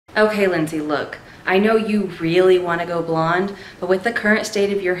Okay, Lindsay, look. I know you really want to go blonde, but with the current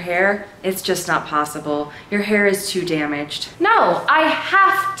state of your hair, it's just not possible. Your hair is too damaged. No, I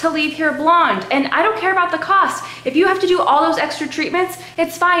have to leave here blonde, and I don't care about the cost. If you have to do all those extra treatments,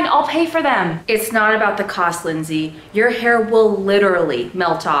 it's fine, I'll pay for them. It's not about the cost, Lindsay. Your hair will literally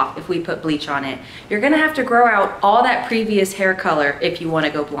melt off if we put bleach on it. You're gonna have to grow out all that previous hair color if you want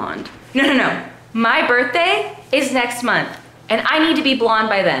to go blonde. No. My birthday is next month. And I need to be blonde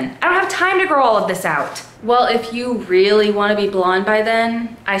by then. I don't have time to grow all of this out. Well, if you really want to be blonde by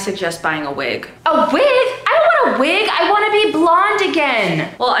then, I suggest buying a wig. A wig? I don't want a wig. I want to be blonde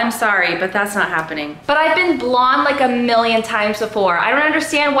again. Well, I'm sorry, but that's not happening. But I've been blonde like a million times before. I don't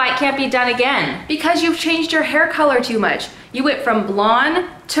understand why it can't be done again. Because you've changed your hair color too much. You went from blonde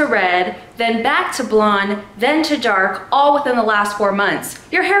to red, then back to blonde, then to dark, all within the last 4 months.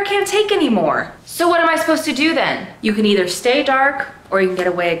 Your hair can't take anymore. So what am I supposed to do then? You can either stay dark or you can get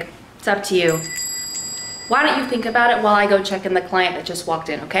a wig. It's up to you. Why don't you think about it while I go check in the client that just walked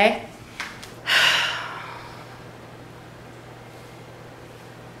in, okay?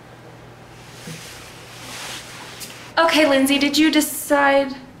 Okay, Lindsay, did you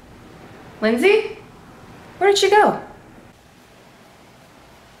decide? Lindsay? Where did she go?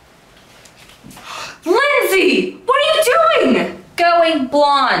 Lindsay! What are you doing? Going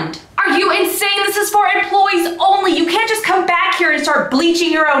blonde. Are you insane? This is for employees only. You can't just come back here and start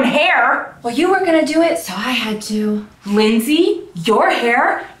bleaching your own hair. Well, you were gonna do it, so I had to. Lindsay, your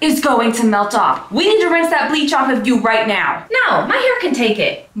hair is going to melt off. We need to rinse that bleach off of you right now. No, my hair can take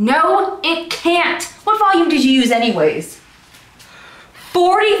it. No, it can't. What volume did you use anyways?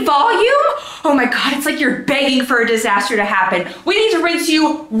 40 volume? Oh my God, it's like you're begging for a disaster to happen. We need to rinse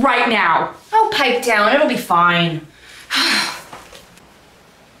you right now. Oh, pipe down, it'll be fine.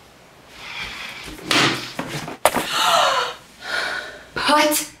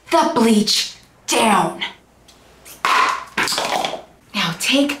 Put the bleach down. Now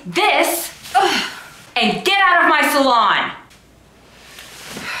take this and get out of my salon.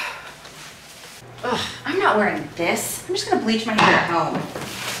 I'm not wearing this. I'm just gonna bleach my hair at home.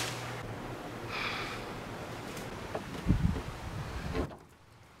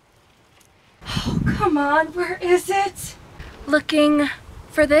 Oh, come on, where is it? Looking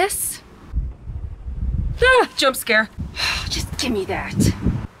for this? Ah, jump scare. Just give me that.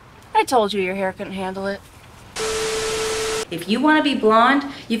 I told you your hair couldn't handle it. If you want to be blonde,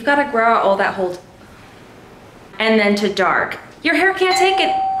 you've got to grow out all that whole and then to dark. Your hair can't take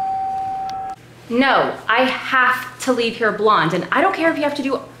it. No, I have to leave here blonde, and I don't care if you have to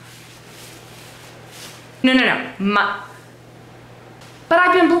do. No. But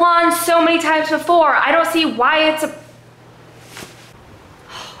I've been blonde so many times before. I don't see why it's a